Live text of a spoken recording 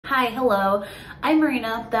Hi, hello. I'm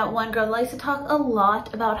Marina, that one girl that likes to talk a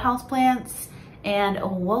lot about houseplants, and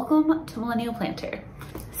welcome to Millennial Planter.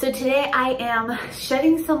 So today I am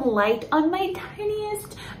shedding some light on my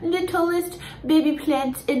tiniest, littlest baby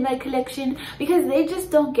plants in my collection because they just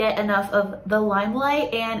don't get enough of the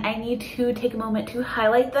limelight and I need to take a moment to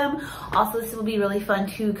highlight them. Also, this will be really fun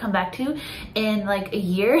to come back to in like a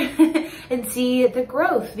year and see the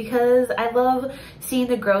growth because I love seeing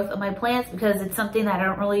the growth of my plants because it's something that I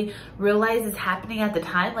don't really realize is happening at the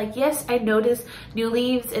time. Like, yes, I notice new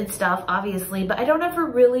leaves and stuff, obviously, but I don't ever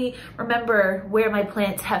really remember where my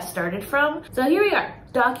plants have started from. So here we are,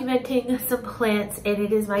 documenting some plants, and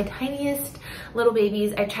it is my tiniest little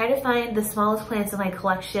babies. I try to find the smallest plants in my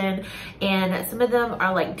collection, and some of them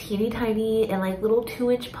are like teeny tiny and like little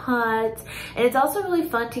 2-inch pots. And it's also really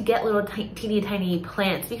fun to get little teeny tiny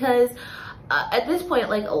plants because at this point,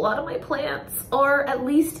 like, a lot of my plants are at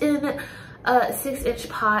least in 6-inch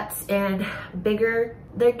pots and bigger.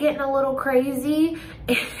 They're getting a little crazy,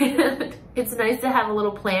 and it's nice to have a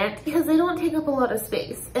little plant because they don't take up a lot of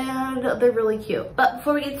space and they're really cute. But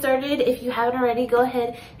before we get started, if you haven't already, go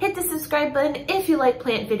ahead, hit the subscribe button if you like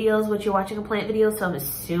plant videos, which you're watching a plant video, so I'm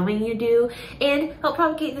assuming you do, and help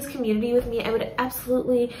propagate this community with me. I would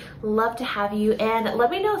absolutely love to have you, and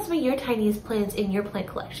let me know some of your tiniest plants in your plant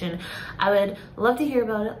collection. I would love to hear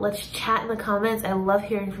about it. Let's chat in the comments. I love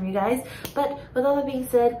hearing from you guys. But with all that being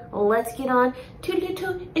said, let's get on to little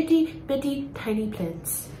itty bitty tiny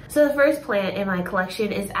plants. So the first plant in my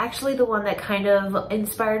collection is actually the one that kind of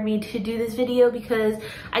inspired me to do this video because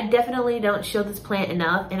I definitely don't show this plant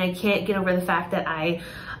enough, and I can't get over the fact that I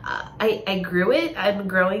grew it. I'm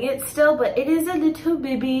growing it still, but it is a little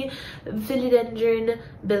baby philodendron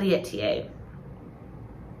billietiae.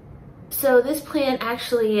 So this plant,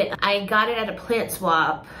 actually, I got it at a plant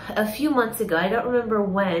swap a few months ago. I don't remember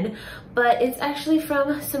when, but it's actually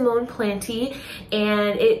from Simone Planty,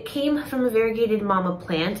 and it came from a variegated mama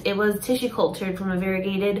plant. It was tissue cultured from a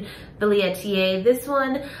variegated billietiae. This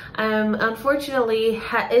one, unfortunately,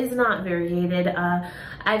 is not variegated.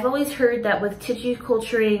 I've always heard that with tissue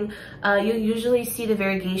culturing, you usually see the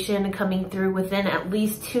variegation coming through within at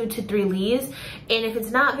least 2 to 3 leaves. And if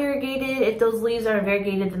it's not variegated, if those leaves aren't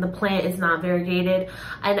variegated, then the plant is not variegated.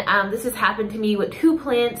 And this has happened to me with 2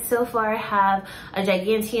 plants so far. I have a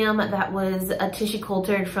giganteum that was a tissue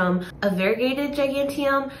cultured from a variegated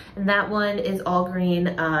giganteum, and that one is all green.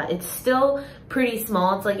 It's still pretty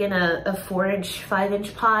small. It's like in a 4-inch,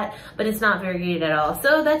 5-inch pot, but it's not variegated at all.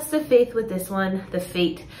 So that's the fate with this one,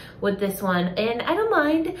 and I don't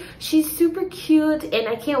mind. She's super cute, and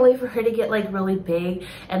I can't wait for her to get like really big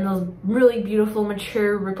and those really beautiful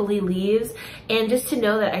mature ripply leaves, and just to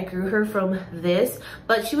know that I grew her from this.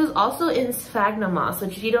 But she was also in sphagnum moss,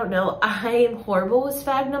 which, if you don't know, I am horrible with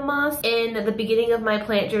sphagnum moss. In the beginning of my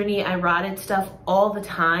plant journey, I rotted stuff all the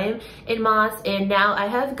time in moss, and now I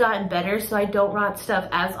have gotten better, so I don't rot stuff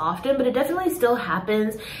as often, but it definitely still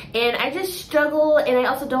happens, and I just struggle, and I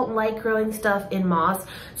also don't like growing stuff in moss.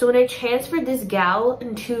 So when I transferred this gal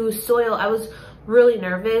into soil, I was really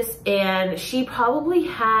nervous, and she probably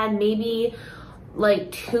had maybe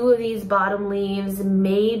like 2 of these bottom leaves,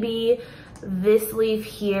 maybe this leaf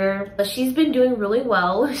here. But she's been doing really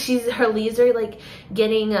well. Her leaves are like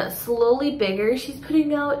getting slowly bigger. She's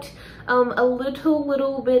putting out a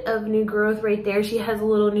little bit of new growth right there. She has a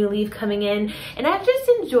little new leaf coming in, and I've just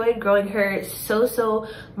enjoyed growing her so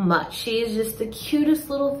much. She's just the cutest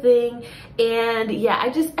little thing, and yeah,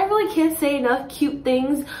 I really can't say enough cute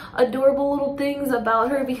things, adorable little things about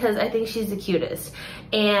her because I think she's the cutest.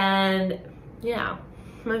 And yeah,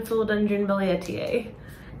 my philodendron billietiae.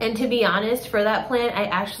 And to be honest, for that plant, I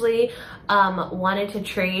actually wanted to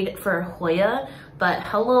trade for Hoya, but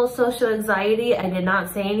hello social anxiety, I did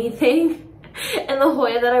not say anything. And the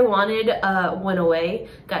Hoya that I wanted went away,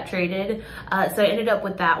 got traded. So I ended up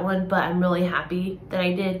with that one, but I'm really happy that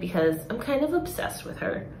I did because I'm kind of obsessed with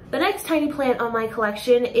her. The next tiny plant on my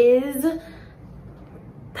collection is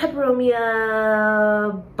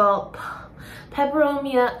Peperomia,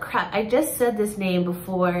 crap, I just said this name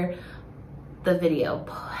before the video.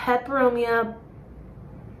 Peperomia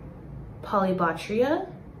polybotrya.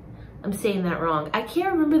 I'm saying that wrong. I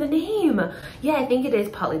can't remember the name. Yeah, I think it is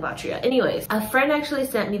polybotrya. Anyways, a friend actually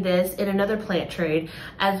sent me this in another plant trade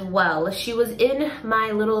as well. She was in my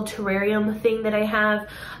little terrarium thing that I have,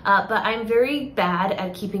 but I'm very bad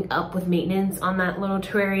at keeping up with maintenance on that little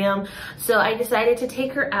terrarium. So I decided to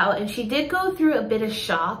take her out, and she did go through a bit of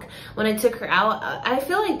shock when I took her out. I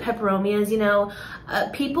feel like peperomias, you know,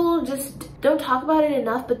 people just don't talk about it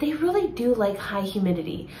enough, but they really do like high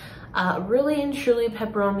humidity. Really and truly,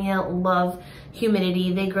 Peperomia love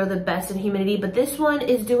humidity. They grow the best in humidity, but this one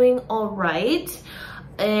is doing all right.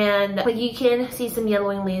 And like you can see some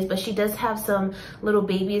yellowing leaves, but she does have some little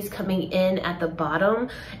babies coming in at the bottom.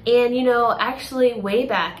 And you know, actually way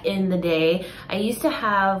back in the day, I used to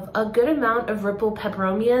have a good amount of ripple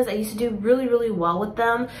peperomias. I used to do really well with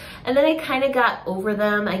them, and then I kind of got over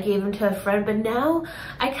them. I gave them to a friend, but now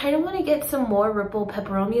I kind of want to get some more ripple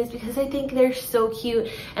peperomias because I think they're so cute.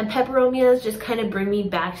 And peperomias just kind of bring me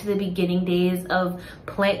back to the beginning days of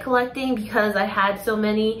plant collecting because I had so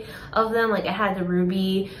many of them. Like I had the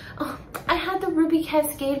ruby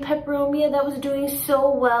cascade peperomia that was doing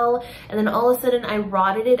so well, and then all of a sudden I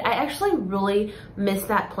rotted it. I actually really miss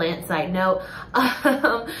that plant, side note.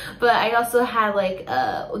 But I also had like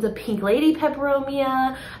the pink lady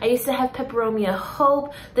peperomia. I used to have Peperomia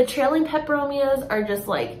Hope. The trailing peperomias are just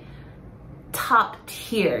like top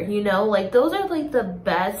tier, you know, like those are like the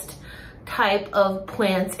best type of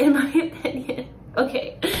plants in my opinion.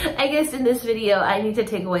 Okay, I guess in this video, I need to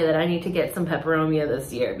take away that I need to get some Peperomia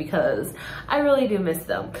this year because I really do miss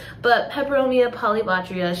them. But Peperomia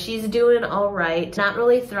polybottria, she's doing all right. Not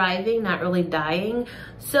really thriving, not really dying.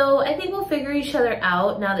 So I think we'll figure each other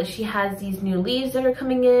out now that she has these new leaves that are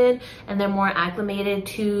coming in and they're more acclimated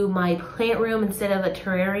to my plant room instead of a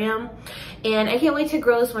terrarium. And I can't wait to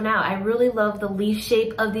grow this one out. I really love the leaf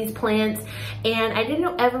shape of these plants, and I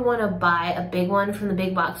didn't ever want to buy a big one from the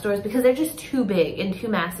big box stores because they're just too big and too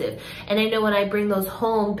massive. And I know when I bring those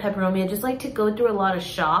home, Peperomia just like to go through a lot of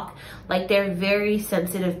shock. Like they're very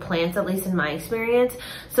sensitive plants, at least in my experience.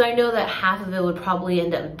 So I know that half of it would probably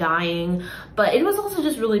end up dying, but it was also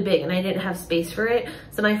just really big and I didn't have space for it.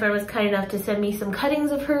 So my friend was kind enough to send me some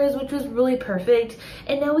cuttings of hers, which was really perfect.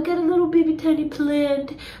 And now we got a little baby tiny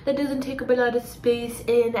plant that doesn't take up a lot of space.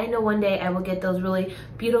 And I know one day I will get those really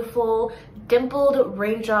beautiful dimpled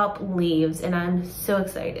raindrop leaves, and I'm so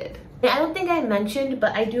excited. I don't think I mentioned,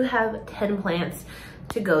 but I do have 10 plants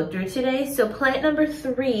to go through today. So plant number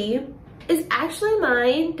 3 is actually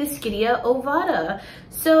my Dischidia ovata.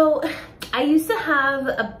 So I used to have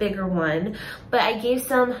a bigger one, but I gave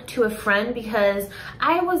some to a friend because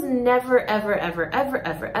I was never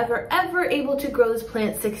ever able to grow this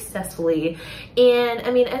plant successfully. And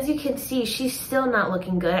I mean, as you can see, she's still not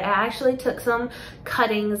looking good. I actually took some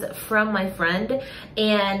cuttings from my friend,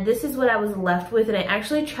 and this is what I was left with. And I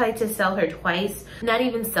actually tried to sell her twice. Not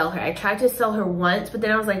even sell her, I tried to sell her once, but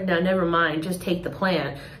then I was like, no, never mind, just take the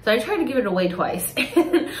plant. So I tried to give it away twice.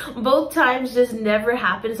 Both times just never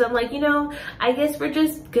happened. So I'm like, you know, I guess we're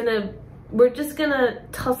just gonna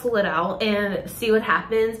tussle it out and see what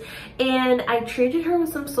happens. And I treated her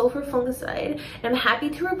with some sulfur fungicide, and I'm happy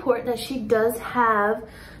to report that she does have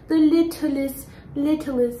the littlest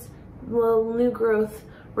new growth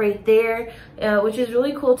right there, which is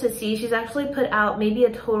really cool to see. She's actually put out maybe a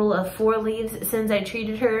total of 4 leaves since I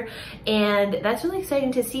treated her, and that's really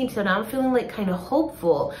exciting to see. So now I'm feeling like kind of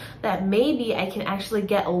hopeful that maybe I can actually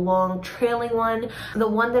get a long trailing one. The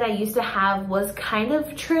one that I used to have was kind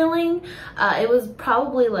of trailing. It was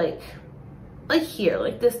probably like here,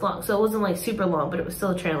 like this long, so it wasn't like super long, but it was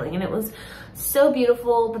still trailing, and it was so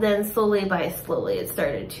beautiful. But then slowly it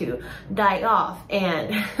started to die off.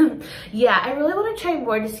 And yeah, I really want to try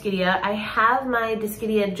more Dischidia. I have my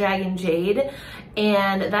Dischidia Dragon Jade,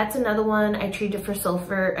 and that's another one I treated for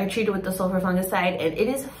sulfur. I treated with the sulfur fungicide, and it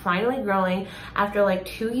is finally growing after like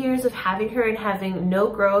 2 years of having her and having no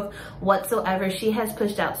growth whatsoever. She has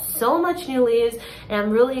pushed out so much new leaves, and I'm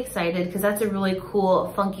really excited because that's a really cool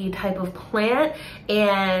funky type of plant.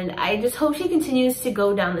 And I just hope she continues to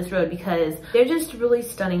go down this road because they're just really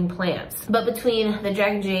stunning plants. But between the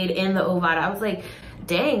Dragon Jade and the ovata, I was like,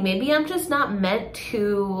 dang, maybe I'm just not meant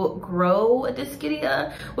to grow a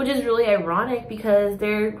Dischidia, which is really ironic because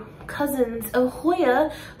they're cousins of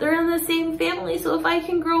Hoya. They're in the same family, so if I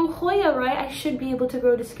can grow Hoya right, I should be able to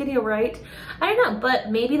grow Dischidia right. I don't know, but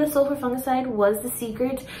maybe the sulfur fungicide was the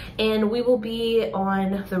secret, and we will be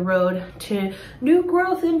on the road to new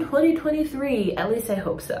growth in 2023. At least I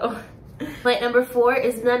hope so. Plant number 4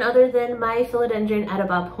 is none other than my Philodendron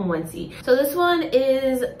atabapoense. So this one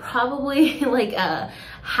is probably like a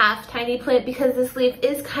half tiny plant because this leaf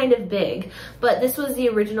is kind of big, but this was the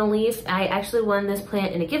original leaf. I actually won this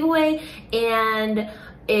plant in a giveaway, and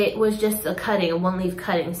it was just a cutting, a 1-leaf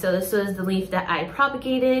cutting. So this was the leaf that I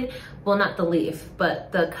propagated. Well, not the leaf,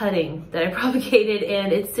 but the cutting that I propagated,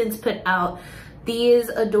 and it's since put out these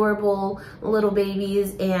adorable little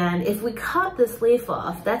babies. And if we cut this leaf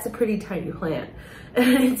off, that's a pretty tiny plant.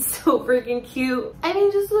 And it's so freaking cute. I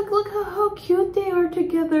mean, just look how cute they are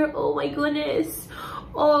together. Oh my goodness.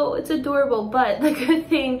 Oh, it's adorable. But the good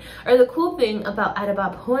thing, or the cool thing about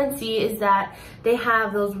Peperomia is that they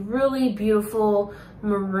have those really beautiful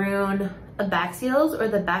maroon abaxials, or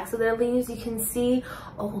the backs of their leaves. You can see,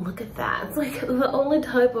 oh, look at that. It's like the only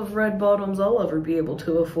type of red bottoms I'll ever be able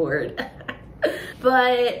to afford.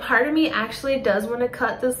 But part of me actually does want to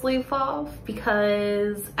cut this leaf off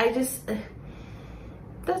because I just,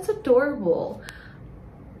 that's adorable.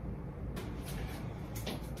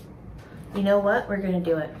 You know what? We're gonna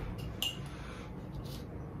do it.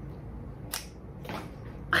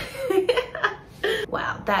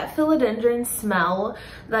 Wow, that philodendron smell,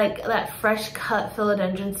 like that fresh cut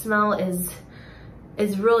philodendron smell is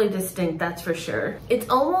really distinct, that's for sure. It's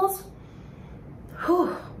almost,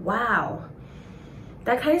 whew, wow.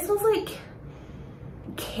 That kind of smells like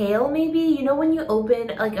kale maybe. You know when you open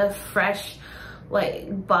like a fresh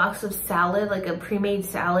like box of salad, like a pre-made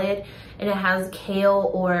salad, and it has kale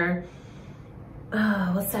or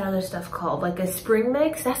what's that other stuff called? Like a spring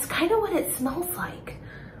mix? That's kind of what it smells like.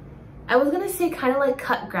 I was gonna say kind of like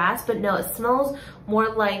cut grass, but no, it smells more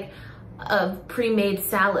like a pre-made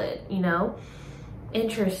salad, you know?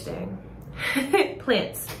 Interesting.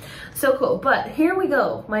 Plants. So cool. But here we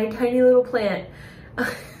go. My tiny little plant.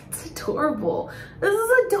 It's adorable. This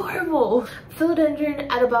is adorable. Philodendron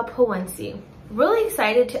Peperomia. Really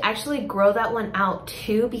excited to actually grow that one out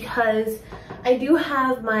too, because I do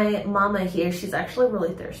have my mama here. She's actually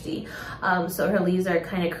really thirsty. So her leaves are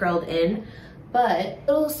kind of curled in. But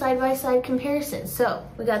a little side-by-side comparison. So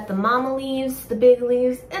we got the mama leaves, the big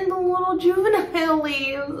leaves, and the little juvenile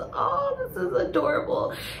leaves. Oh, this is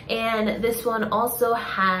adorable. And this one also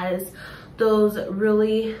has those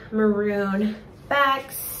really maroon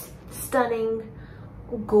backs. Stunning,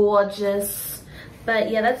 gorgeous. But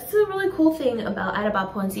yeah, that's the really cool thing about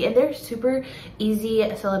Peperomia, and they're super easy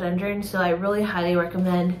philodendron, so I really highly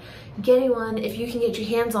recommend getting one if you can get your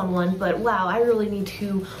hands on one. But wow, I really need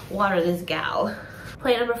to water this gal.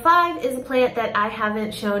 Plant number 5 is a plant that I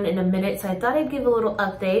haven't shown in a minute, so I thought I'd give a little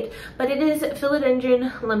update, but it is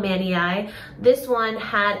Philodendron lemanii. This one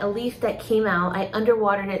had a leaf that came out. I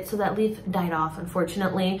underwatered it, so that leaf died off,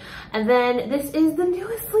 unfortunately. And then this is the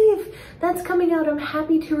newest leaf that's coming out. I'm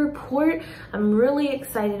happy to report. I'm really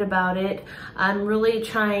excited about it. I'm really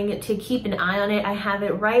trying to keep an eye on it. I have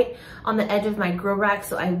it right on the edge of my grow rack,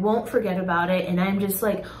 so I won't forget about it, and I'm just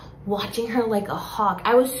like watching her like a hawk.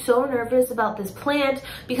 I was so nervous about this plant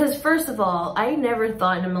because first of all, I never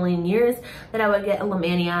thought in a million years that I would get a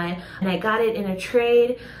lemanii, and I got it in a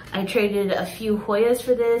trade. I traded a few Hoyas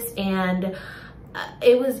for this, and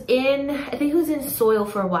it was in, I think it was in soil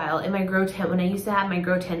for a while in my grow tent when I used to have my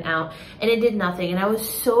grow tent out, and it did nothing. And I was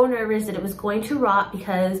so nervous that it was going to rot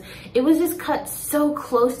because it was just cut so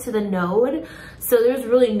close to the node. So there was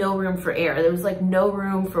really no room for air. There was like no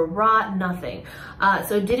room for rot, nothing.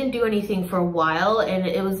 So it didn't do anything for a while, and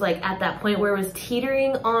it was like at that point where it was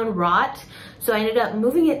teetering on rot. So I ended up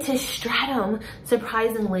moving it to stratum,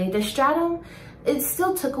 surprisingly. The stratum, it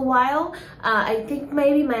still took a while. I think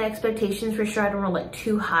maybe my expectations for stratum were like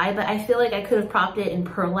too high, but I feel like I could have propped it in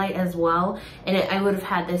perlite as well, and I would have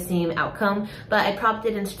had the same outcome. But I propped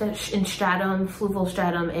it in stratum, fluval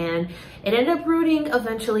stratum, and it ended up rooting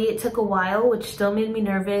eventually. It took a while, which still made me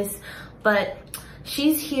nervous, but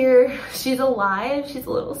she's here, she's alive, she's a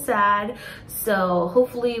little sad. So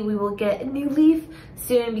hopefully we will get a new leaf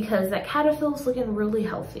soon because that caterpillar is looking really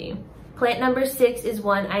healthy. Plant number 6 is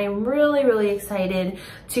one I am really, really excited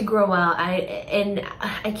to grow out.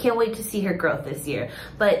 I can't wait to see her growth this year.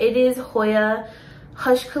 But it is Hoya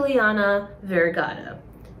Hushkaliana variegata.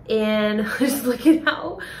 And just look at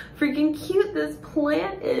how freaking cute this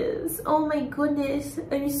plant is. Oh my goodness,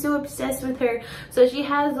 I'm so obsessed with her. So she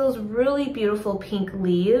has those really beautiful pink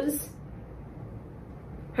leaves.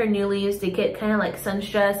 Her new leaves, they get kind of like sun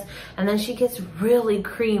stressed, and then she gets really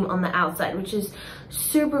cream on the outside, which is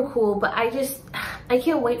super cool. But I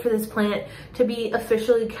can't wait for this plant to be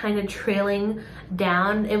officially kind of trailing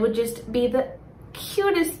down. It would just be the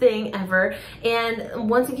cutest thing ever. And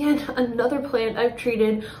once again, another plant I've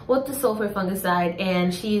treated with the sulfur fungicide,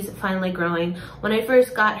 and she's finally growing. When I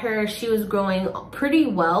first got her, she was growing pretty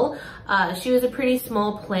well. She was a pretty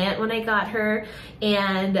small plant when I got her,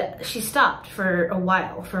 and she stopped for a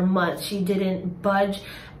while, for months. She didn't budge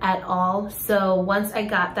at all. So once I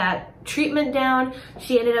got that treatment down,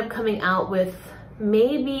 she ended up coming out with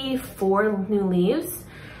maybe 4 new leaves.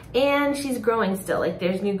 And she's growing still, like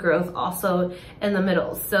there's new growth also in the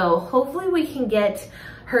middle. So hopefully we can get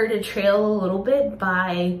her to trail a little bit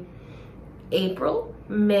by April,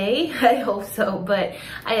 May, I hope so. But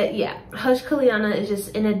yeah, Hush Kaliana is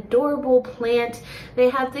just an adorable plant. They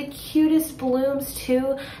have the cutest blooms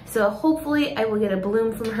too, so hopefully I will get a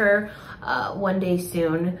bloom from her one day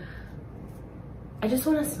soon. I just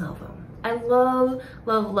want to smell them. I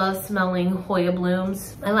love smelling Hoya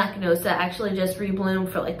blooms. My Lacanosa actually just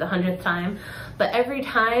rebloomed for like the 100th time, but every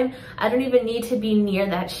time I don't even need to be near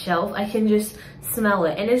that shelf. I can just smell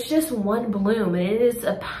it, and it's just one bloom, and it is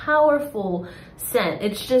a powerful scent.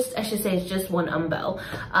 It's just, I should say, it's just one umbel,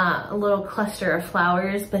 a little cluster of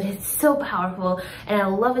flowers, but it's so powerful and I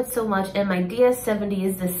love it so much. And my DS70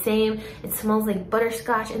 is the same. It smells like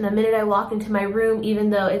butterscotch, and the minute I walk into my room, even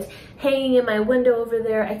though it's hanging in my window over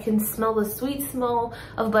there, I can smell the sweet smell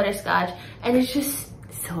of butterscotch, and it's just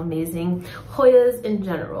so amazing. Hoyas in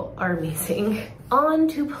general are amazing. On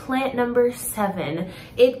to plant number 7.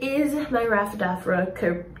 It is my Raffadafra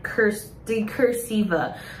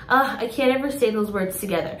decursiva. I can't ever say those words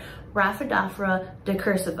together. Raffadafra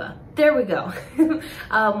decursiva. There we go.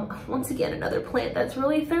 Once again, another plant that's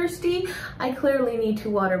really thirsty. I clearly need to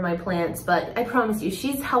water my plants, but I promise you,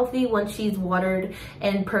 she's healthy once she's watered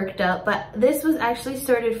and perked up. But this was actually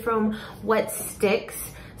started from wet sticks.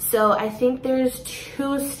 So I think there's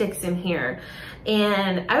 2 sticks in here,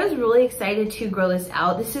 and I was really excited to grow this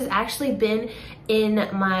out. This has actually been in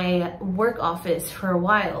my work office for a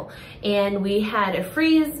while, and we had a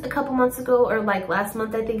freeze a couple months ago, or like last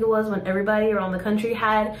month I think it was, when everybody around the country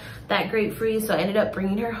had that great freeze. So I ended up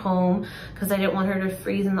bringing her home because I didn't want her to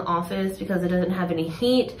freeze in the office because it doesn't have any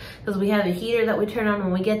heat, because we have a heater that we turn on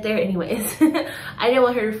when we get there. Anyways, I didn't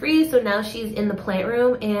want her to freeze, so now she's in the plant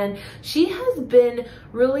room, and she has been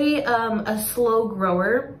really a slow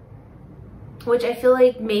grower, which I feel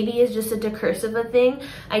like maybe is just a decursiva thing.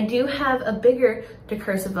 I do have a bigger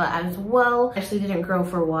decursiva as well. Actually didn't grow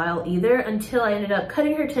for a while either, until I ended up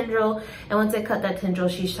cutting her tendril, and once I cut that tendril,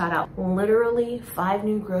 she shot out literally 5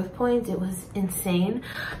 new growth points. It was insane.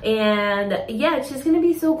 And yeah, it's just gonna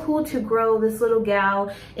be so cool to grow this little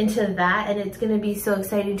gal into that, and it's gonna be so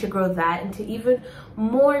exciting to grow that into even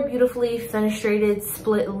more beautifully fenestrated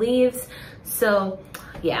split leaves. So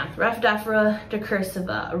yeah, Raffadafra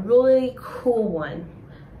decursiva, a really cool one.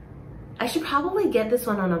 I should probably get this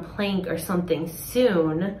one on a plank or something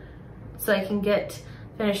soon so I can get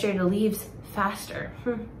fenestrated leaves faster.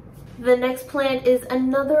 The next plant is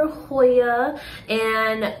another Hoya,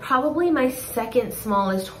 and probably my second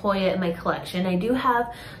smallest Hoya in my collection. I do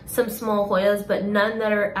have some small Hoyas, but none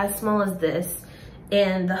that are as small as this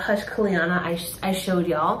and the Hush Kaliana I showed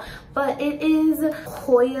y'all. But it is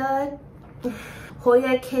Hoya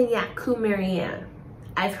Kenyaku Marianne.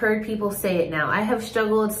 I've heard people say it now. I have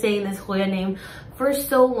struggled saying this Hoya name for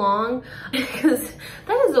so long because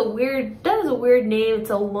that is a weird name. It's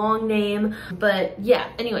a long name, but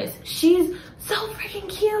yeah, anyways, she's so freaking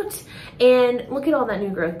cute. And look at all that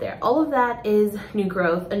new growth there. All of that is new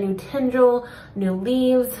growth, a new tendril, new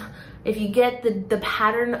leaves. If you get the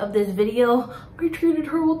pattern of this video, I treated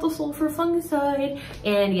her with the sulfur fungicide.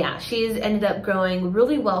 And yeah, she's ended up growing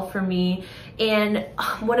really well for me. And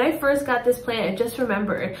when I first got this plant, I just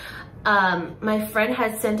remembered, my friend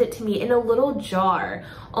had sent it to me in a little jar,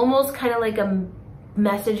 almost kind of like a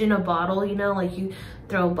message in a bottle, you know, like you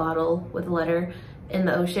throw a bottle with a letter in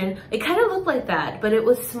the ocean. It kind of looked like that, but it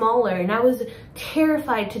was smaller, and I was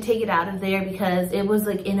terrified to take it out of there because it was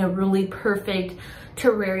like in a really perfect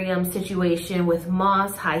terrarium situation with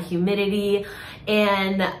moss, high humidity,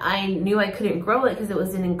 and I knew I couldn't grow it because it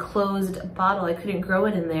was an enclosed bottle. I couldn't grow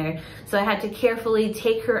it in there, so I had to carefully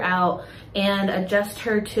take her out and adjust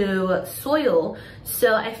her to soil.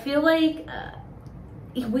 So I feel like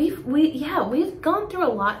we've gone through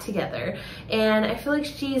a lot together, and I feel like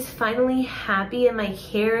she's finally happy in my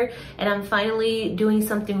care, and I'm finally doing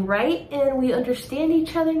something right, and we understand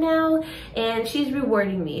each other now, and she's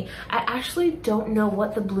rewarding me. I actually don't know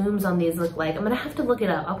what the blooms on these look like. I'm gonna have to look it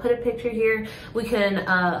up. I'll put a picture here. We can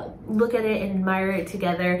look at it and admire it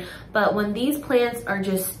together. But when these plants are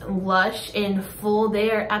just lush and full,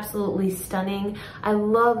 they are absolutely stunning. I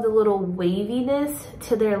love the little waviness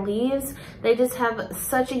to their leaves. They just have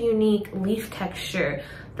such a unique leaf texture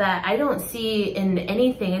that I don't see in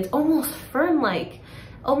anything. It's almost fern-like,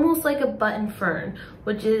 almost like a button fern,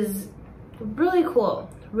 which is really cool,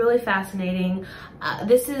 really fascinating.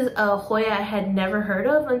 This is a Hoya I had never heard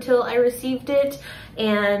of until I received it,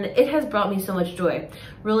 and it has brought me so much joy.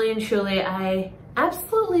 Really and truly, I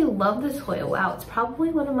absolutely love this Hoya. Wow, it's probably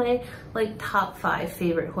one of my like top 5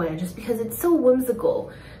 favorite Hoya, just because it's so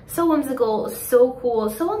whimsical, so cool,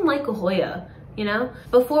 so unlike a Hoya. you know?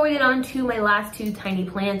 Before we get on to my last two tiny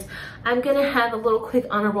plants, I'm gonna have a little quick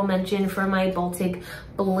honorable mention for my Baltic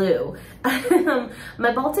Blue.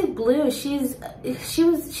 My Baltic Blue, she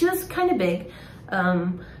was kind of big.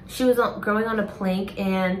 She was growing on a plank,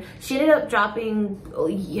 and she ended up dropping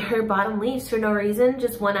her bottom leaves for no reason,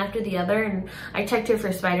 just one after the other. And I checked her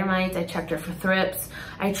for spider mites, I checked her for thrips,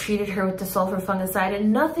 I treated her with the sulfur fungicide,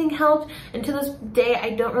 and nothing helped. And to this day, I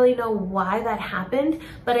don't really know why that happened,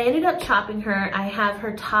 but I ended up chopping her. I have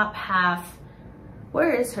her top half.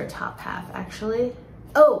 Where is her top half, actually?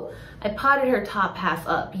 Oh, I potted her top half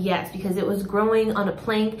up, yes, because it was growing on a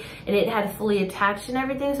plank and it had fully attached and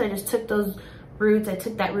everything. So I just took those roots, I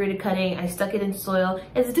took that rooted cutting, I stuck it in soil.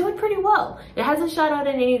 It's doing pretty well. It hasn't shot out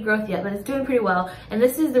in any growth yet, but it's doing pretty well. And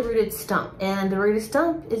this is the rooted stump. And the rooted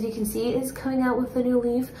stump, as you can see, is coming out with a new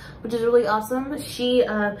leaf, which is really awesome.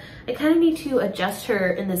 I kind of need to adjust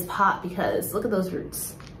her in this pot because look at those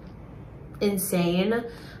roots. Insane.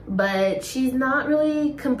 But she's not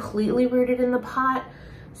really completely rooted in the pot.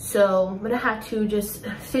 So I'm gonna have to just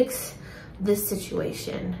fix this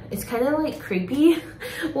situation. It's kind of like creepy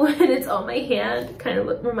when it's on my hand. Kind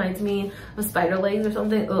of reminds me of spider legs or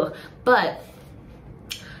something. Ugh. But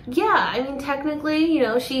yeah, I mean, technically, you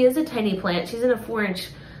know, she is a tiny plant. She's in a 4-inch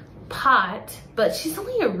pot, but she's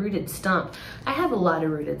only a rooted stump. I have a lot of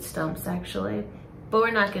rooted stumps actually, but we're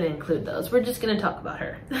not going to include those. We're just going to talk about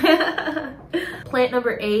her. Plant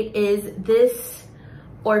number 8 is this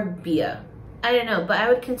Orbea. I don't know, but I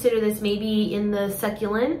would consider this maybe in the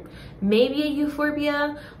succulent, maybe a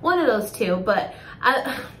euphorbia, one of those two. But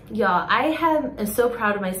y'all, I am so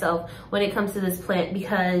proud of myself when it comes to this plant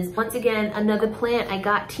because once again, another plant I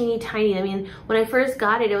got teeny tiny. I mean, when I first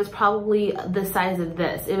got it, it was probably the size of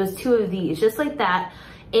this. It was 2 of these, just like that.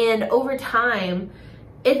 And over time,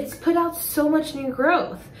 it's put out so much new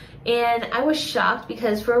growth. And I was shocked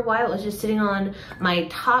because for a while it was just sitting on my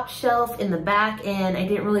top shelf in the back and I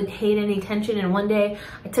didn't really pay any attention. And one day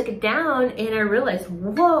I took it down and I realized,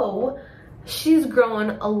 whoa, she's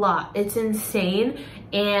grown a lot. It's insane.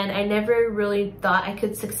 And I never really thought I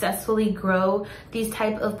could successfully grow these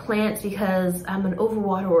type of plants because I'm an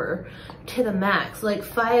overwaterer to the max, like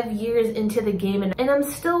 5 years into the game, and I'm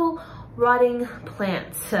still rotting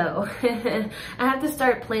plants. So I have to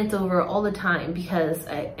start plants over all the time because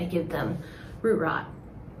I give them root rot.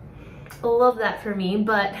 I love that for me,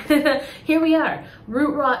 but here we are,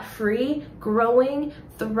 root rot free, growing,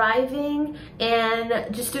 thriving,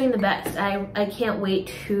 and just doing the best. I can't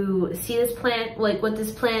wait to see this plant, like what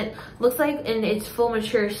this plant looks like in its full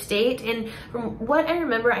mature state. And from what I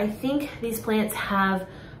remember, I think these plants have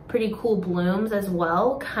pretty cool blooms as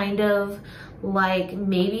well, kind of like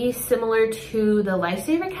maybe similar to the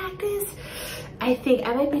lifesaver cactus. I think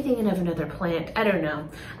I might be thinking of another plant. I don't know.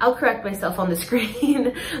 I'll correct myself on the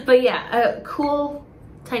screen. But yeah, a cool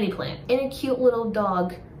tiny plant and a cute little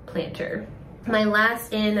dog planter. My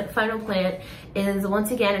last and final plant is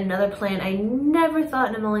once again another plant I never thought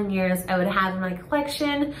in a million years I would have in my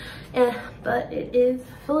collection, but it is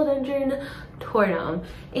Philodendron Tornum.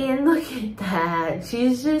 And look at that,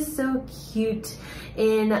 she's just so cute.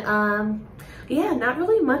 And yeah, not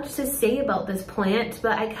really much to say about this plant,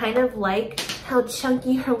 but I kind of like how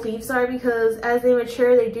chunky her leaves are because as they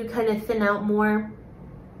mature, they do kind of thin out more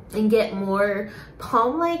and get more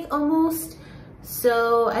palm-like almost.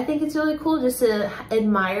 So I think it's really cool just to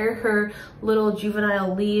admire her little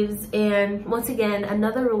juvenile leaves. And once again,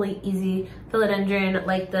 another really easy philodendron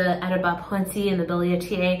like the Atabapoense and the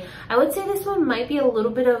Biliaceae. I would say this one might be a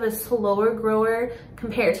little bit of a slower grower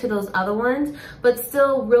compared to those other ones, but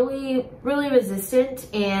still really, really resistant.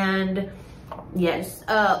 And yes,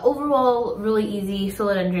 overall really easy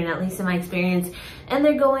philodendron, at least in my experience. And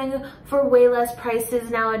they're going for way less prices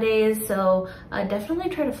nowadays, so definitely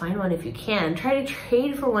try to find one if you can. Try to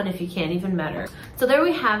trade for one if you can, even better. So there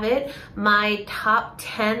we have it, my top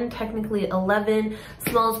 10, technically 11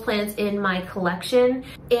 smallest plants in my collection.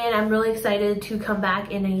 And I'm really excited to come back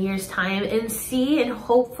in a year's time and see and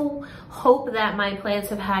hope that my plants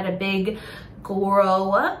have had a big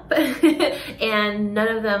grow up and none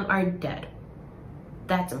of them are dead.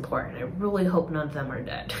 That's important. I really hope none of them are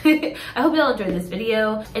dead. I hope y'all enjoyed this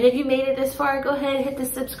video. And if you made it this far, go ahead and hit the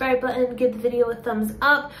subscribe button, give the video a thumbs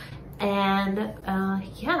up. And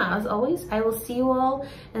yeah, as always, I will see you all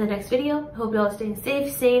in the next video. Hope y'all are staying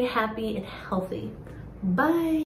safe, sane, happy, and healthy. Bye.